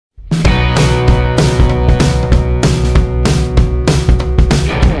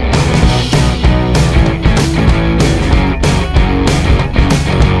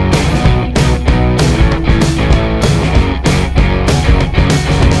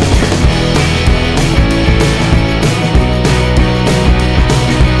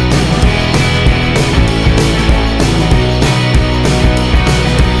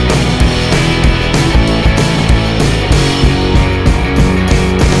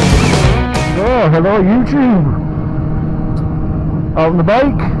Oh, hello YouTube. Out on the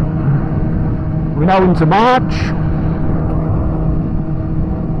bike. We're now into March.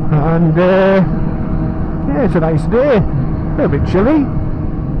 And yeah, it's a nice day. A bit chilly.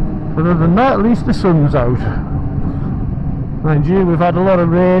 But other than that, at least the sun's out. Mind you, we've had a lot of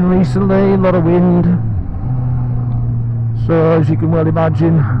rain recently, a lot of wind. So as you can well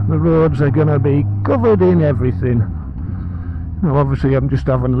imagine, the roads are going to be covered in everything. Well, obviously I'm just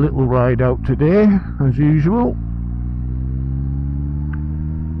having a little ride out today, as usual.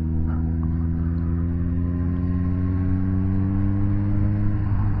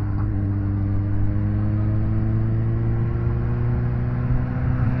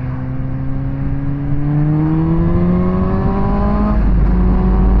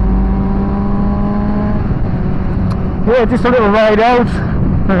 Yeah, just a little ride out.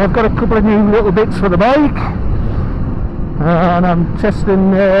 I've got a couple of new little bits for the bike, and I'm testing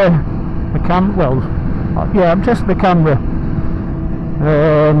the cam. Well, yeah, I'm testing the camera.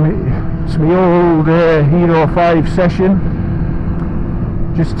 It's my old Hero 5 session.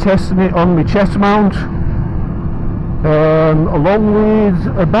 Just testing it on my chest mount, along with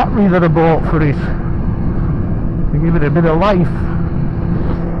a battery that I bought for it, to give it a bit of life.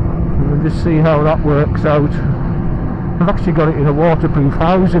 And we'll just see how that works out. I've actually got it in a waterproof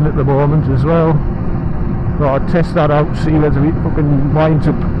housing at the moment as well. Thought I'd test that out, see whether it fucking winds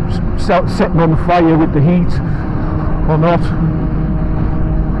up setting on fire with the heat or not.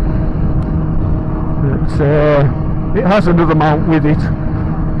 It has another mount with it,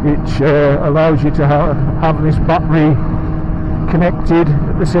 which allows you to have this battery connected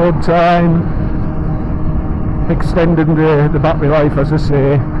at the same time, extending the battery life, as I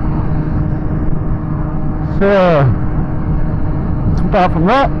say. So apart from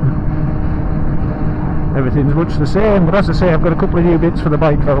that, everything's much the same. But as I say, I've got a couple of new bits for the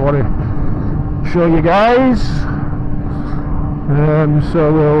bike that I want to show you guys.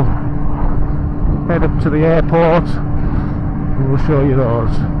 So we'll head up to the airport and we'll show you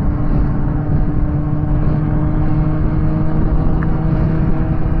those.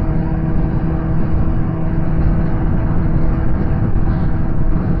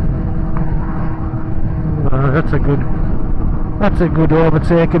 That's a good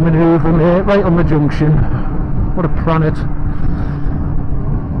overtaking manoeuvre, mate, right on the junction. What a planet.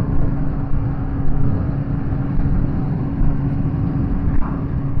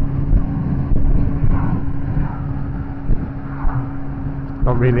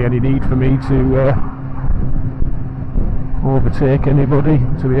 Not really any need for me to overtake anybody,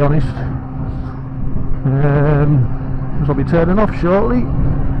 to be honest. I'll be turning off shortly.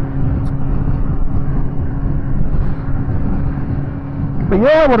 But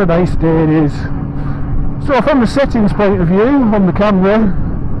yeah, what a nice day it is. So from the settings point of view on the camera,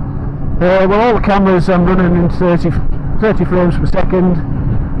 well, all the cameras I'm running in 30 frames per second.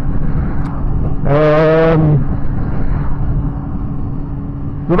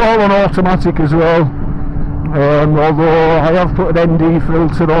 They're all on automatic as well, although I have put an ND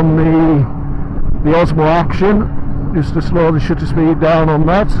filter on the Osmo Action just to slow the shutter speed down on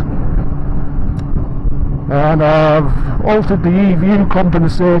that. And I've altered the E-view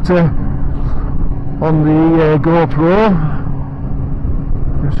compensator on the GoPro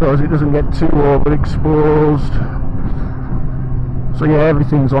so as it doesn't get too overexposed. So yeah,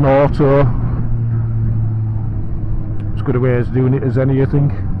 everything's on auto. As good a way as doing it as any, I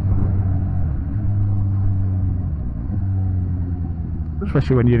think.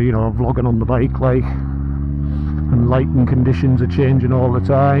 Especially when you're, you know, vlogging on the bike, like, and lighting conditions are changing all the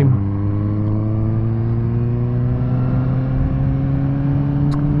time.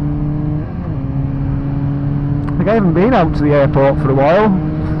 I haven't been out to the airport for a while,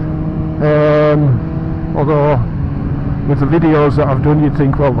 although with the videos that I've done you'd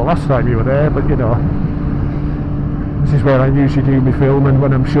think, well, the last time you were there, but you know, this is where I usually do my filming,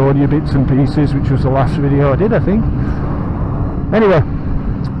 when I'm showing you bits and pieces, which was the last video I did, I think. Anyway,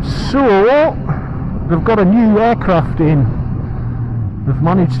 so they've got a new aircraft in. They've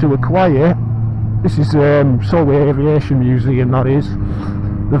managed to acquire, this is Solway Aviation Museum, that is.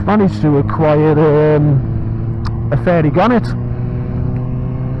 They've managed to acquire a fairy gunnet,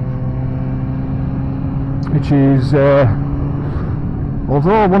 which is,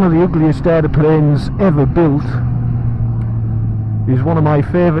 although one of the ugliest aeroplanes ever built, is one of my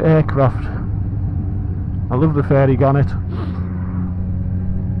favourite aircraft. I love the fairy gunnet,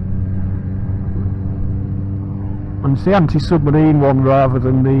 and it's the anti-submarine one rather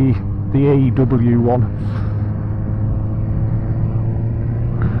than the AEW one.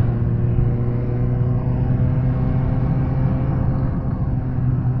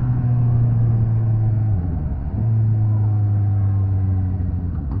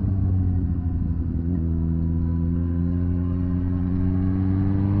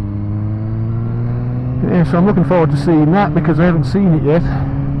 so I'm looking forward to seeing that because I haven't seen it yet.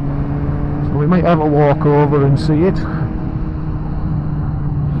 So we might have a walk over and see it.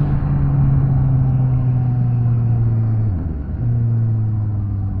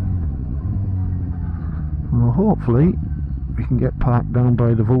 Well, hopefully we can get parked down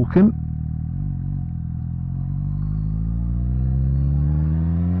by the Vulcan.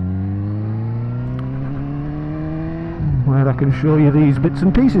 Where I can show you these bits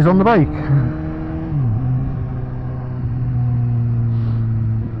and pieces on the bike.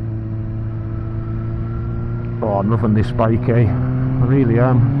 Oh, I'm loving this bike, eh? I really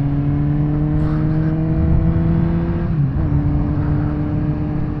am.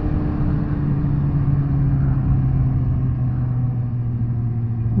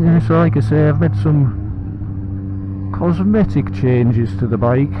 Yeah, so like I say, I've made some cosmetic changes to the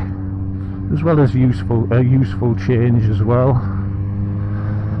bike, as well as useful change as well.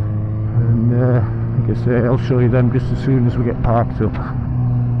 And like I say, I'll show you them just as soon as we get parked up.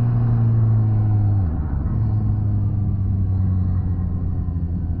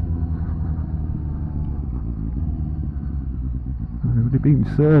 Would it being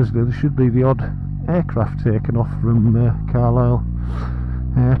Thursday, there should be the odd aircraft taken off from Carlisle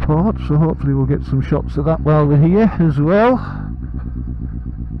Airport, so hopefully we'll get some shots of that while we're here as well.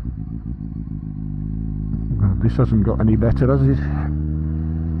 This hasn't got any better, has it?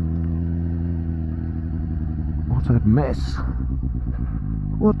 What a mess!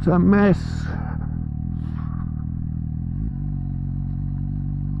 What a mess!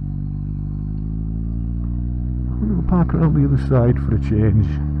 We'll park around the other side for a change.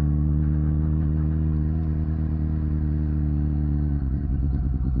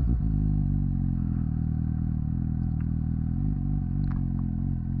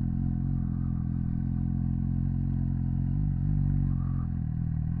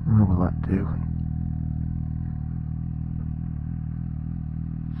 How will that do?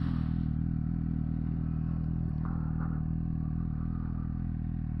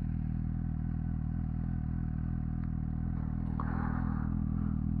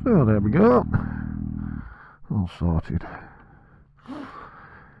 So there we go, all sorted.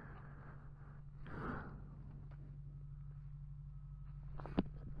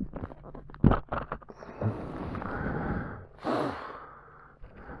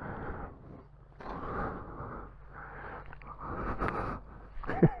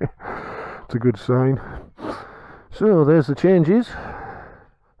 It's a good sign. So there's the changes.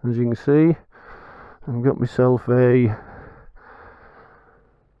 As you can see, I've got myself a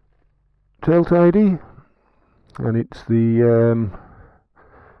tail tidy, and it's the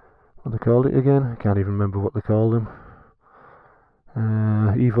what they called it again, I can't even remember what they called them.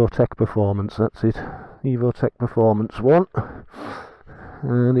 Evotech Performance, that's it, Evotech Performance 1,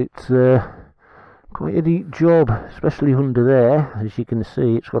 and it's quite a neat job, especially under there. As you can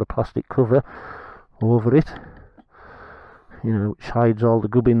see, it's got a plastic cover over it, you know, which hides all the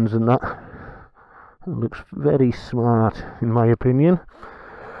gubbins and that. It looks very smart in my opinion.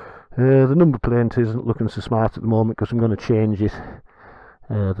 The number plate isn't looking so smart at the moment because I'm going to change it,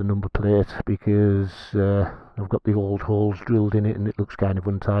 the number plate, because I've got the old holes drilled in it and it looks kind of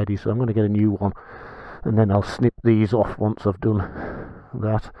untidy, so I'm going to get a new one, and then I'll snip these off once I've done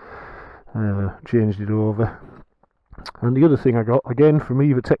that, changed it over. And the other thing I got, again from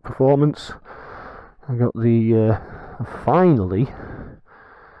evotech Performance, I got the finally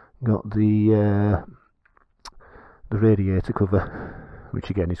got the radiator cover, which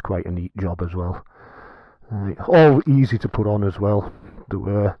again is quite a neat job as well. All easy to put on as well.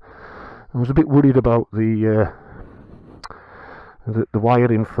 I was a bit worried about the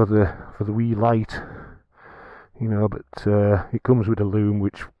wiring for the wee light, you know, but it comes with a loom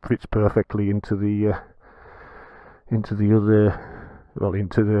which fits perfectly into the other, well,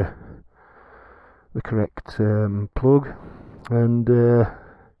 into the correct plug, and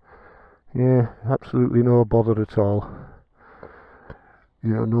yeah, absolutely no bother at all.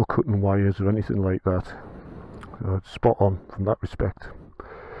 You know, no cutting wires or anything like that. So it's spot on from that respect.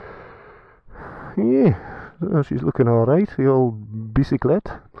 Yeah, so she's looking alright, the old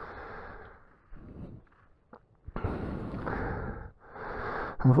bicyclette.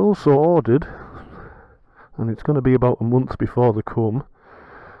 I've also ordered, and it's going to be about a month before they come,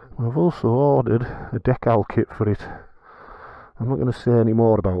 I've also ordered a decal kit for it. I'm not going to say any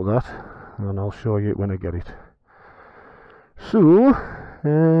more about that, and I'll show you it when I get it. So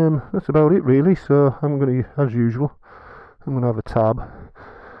that's about it really. So I'm going to, as usual, I'm going to have a tab,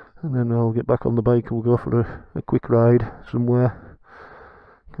 and then I'll get back on the bike and we'll go for a quick ride somewhere.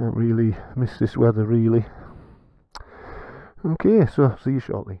 Can't really miss this weather really. Okay, so see you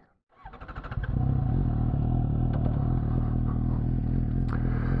shortly.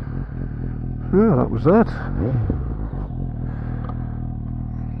 Yeah, that was that.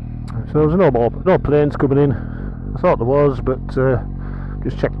 So there's no planes coming in. I thought there was, but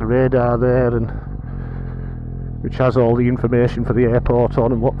just checked the radar there, and which has all the information for the airport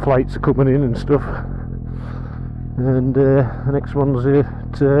on and what flights are coming in and stuff. And the next one's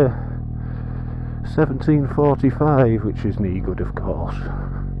at 17:45, which is no good, of course.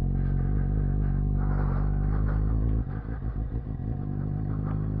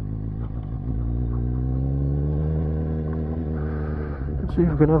 Let's see if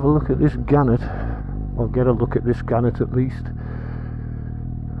we can have a look at this gannet, or get a look at this gannet at least.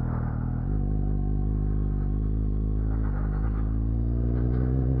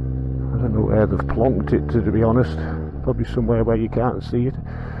 I don't know where they've plonked it to be honest. Probably somewhere where you can't see it.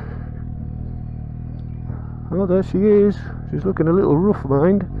 Oh, there she is. She's looking a little rough,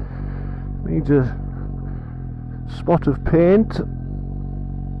 mind. Needs a spot of paint.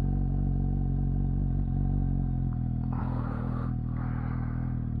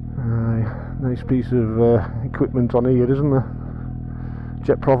 Aye, nice piece of equipment on here, isn't there?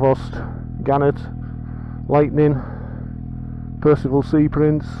 Jet Provost, Gannet, Lightning, Percival Sea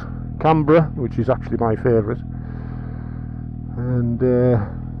Prince, Canberra, which is actually my favourite, and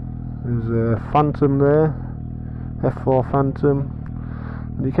there's a Phantom there, F4 Phantom,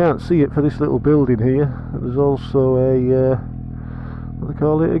 and you can't see it for this little building here. There's also a what do they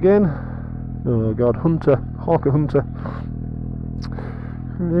call it again? Oh god, Hunter, Hawker Hunter.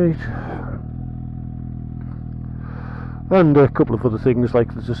 Right. And a couple of other things,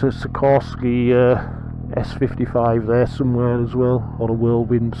 like there's a Sikorsky S750 there somewhere as well, or a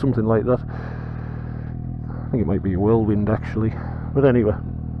Whirlwind, something like that. I think it might be a Whirlwind actually, but anyway,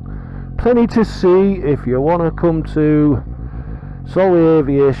 plenty to see if you want to come to Solway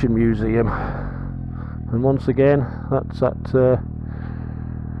Aviation Museum. And once again, that's at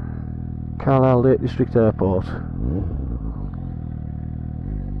Carlisle Lake District Airport.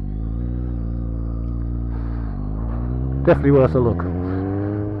 Definitely worth a look.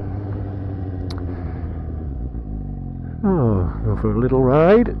 Oh, go for a little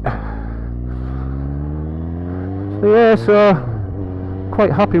ride. So yeah, so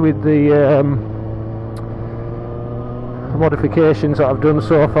quite happy with the modifications that I've done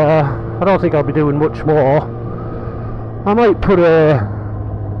so far. I don't think I'll be doing much more. I might put a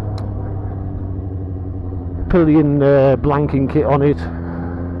pillion blanking kit on it.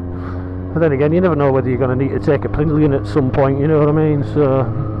 But then again, you never know whether you're going to need to take a pillion at some point, you know what I mean? So,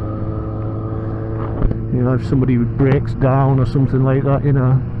 you know, if somebody breaks down or something like that, you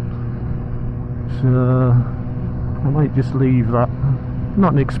know. So, I might just leave that.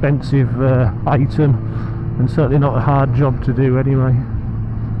 Not an expensive item, and certainly not a hard job to do anyway.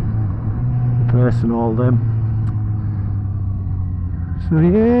 Replacing all them. So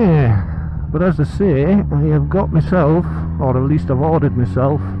yeah, but as I say, I have got myself, or at least I've ordered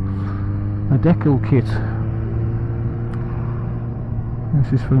myself, a decal kit.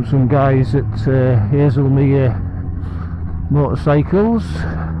 This is from some guys at Hazelmere Motorcycles.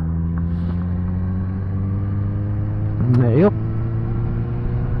 And there you go.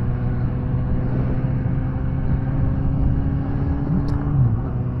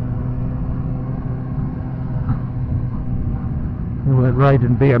 They weren't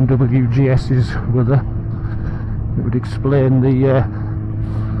riding BMW GS's with her. It would explain the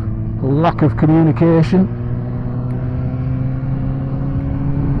lack of communication.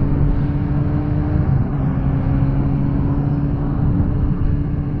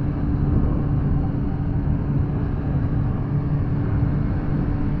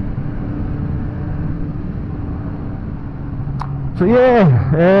 So yeah,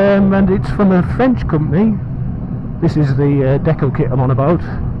 and it's from a French company. This is the decal kit I'm on about,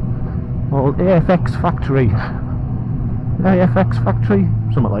 called AFX Factory. AFX Factory,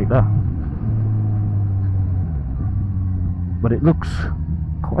 something like that. But it looks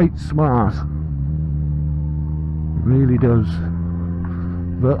quite smart. It really does.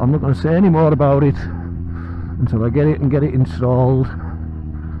 But I'm not going to say any more about it until I get it and get it installed.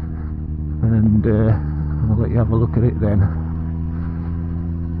 And I'll let you have a look at it then.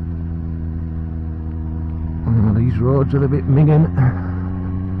 Oh, these roads are a bit minging.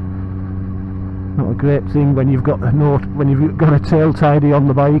 Not a great thing when you've got a tail tidy on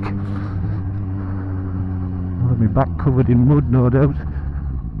the bike. I'll have my back covered in mud, no doubt.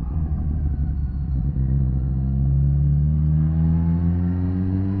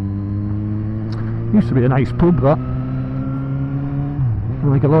 Used to be a nice pub, that.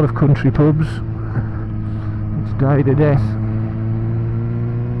 Like a lot of country pubs. It's died a death.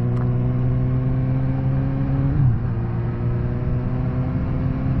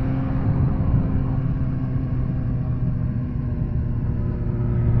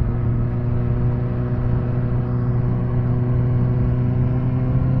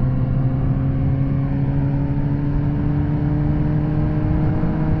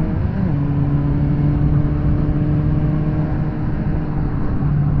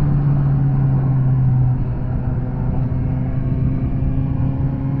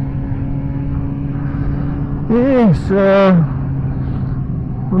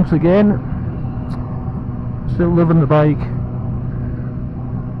 once again, still loving the bike.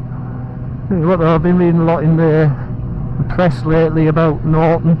 Tell you what though, I've been reading a lot in the press lately about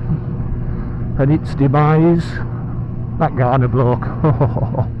Norton and its demise. That Garner bloke,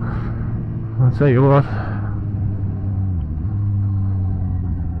 I'll tell you what,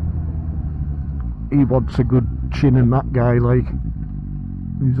 he wants a good chin in that guy, like.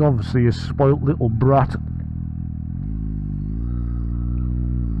 He's obviously a spoilt little brat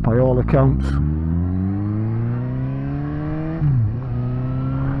by all accounts.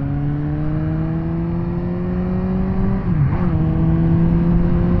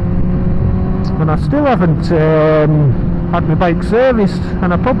 And I still haven't had my bike serviced,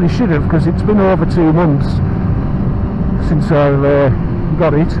 and I probably should have, because it's been over 2 months since I've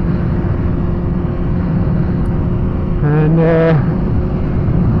got it. And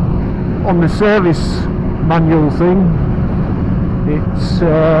on the service manual thing, it's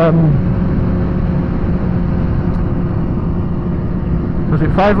was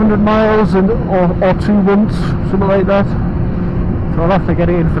it 500 miles or 2 months, something like that. So I'll have to get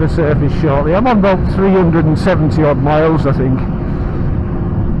it in for the service shortly. I'm on about 370 odd miles, I think.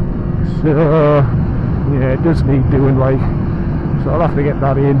 So yeah, it does need doing, like. So I'll have to get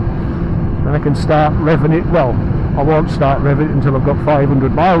that in, and I can start revving it. Well, I won't start revving it until I've got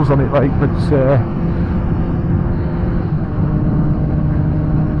 500 miles on it, like, but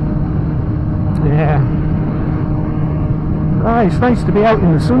yeah. It's nice to be out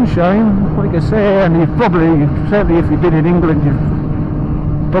in the sunshine, like I say, and you've probably, certainly if you've been in England, you've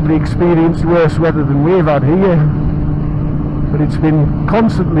probably experienced worse weather than we've had here. But it's been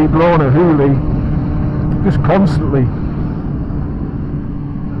constantly blowing a hoolie, just constantly.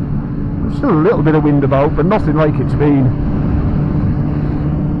 There's still a little bit of wind about, but nothing like it's been.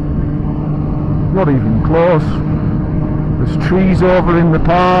 Not even close. There's trees over in the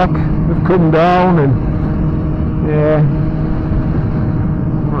park, they've come down, and yeah,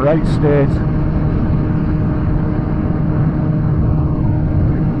 right state.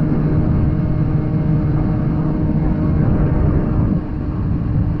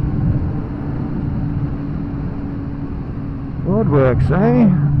 Roadworks, eh?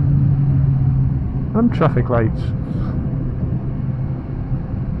 And traffic lights.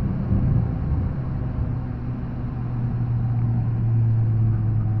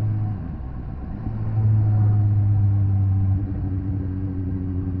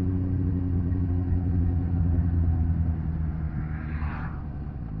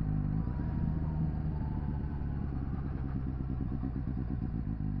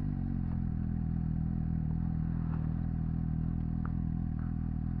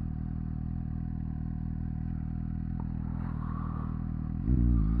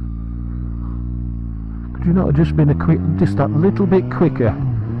 Could you not have just been just that little bit quicker?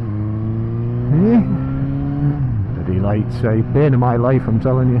 Eh? Bloody lights, eh? Bane of my life, I'm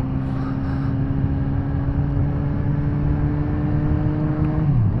telling you.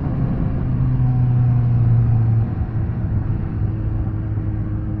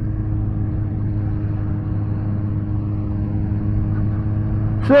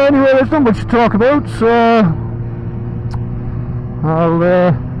 So anyway, there's not much to talk about, so I'll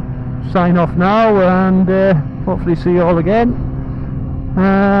sign off now, and hopefully see you all again,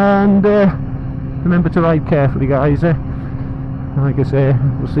 and remember to ride carefully, guys. Like I say,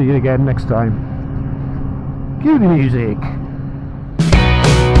 we'll see you again next time. Cue the music.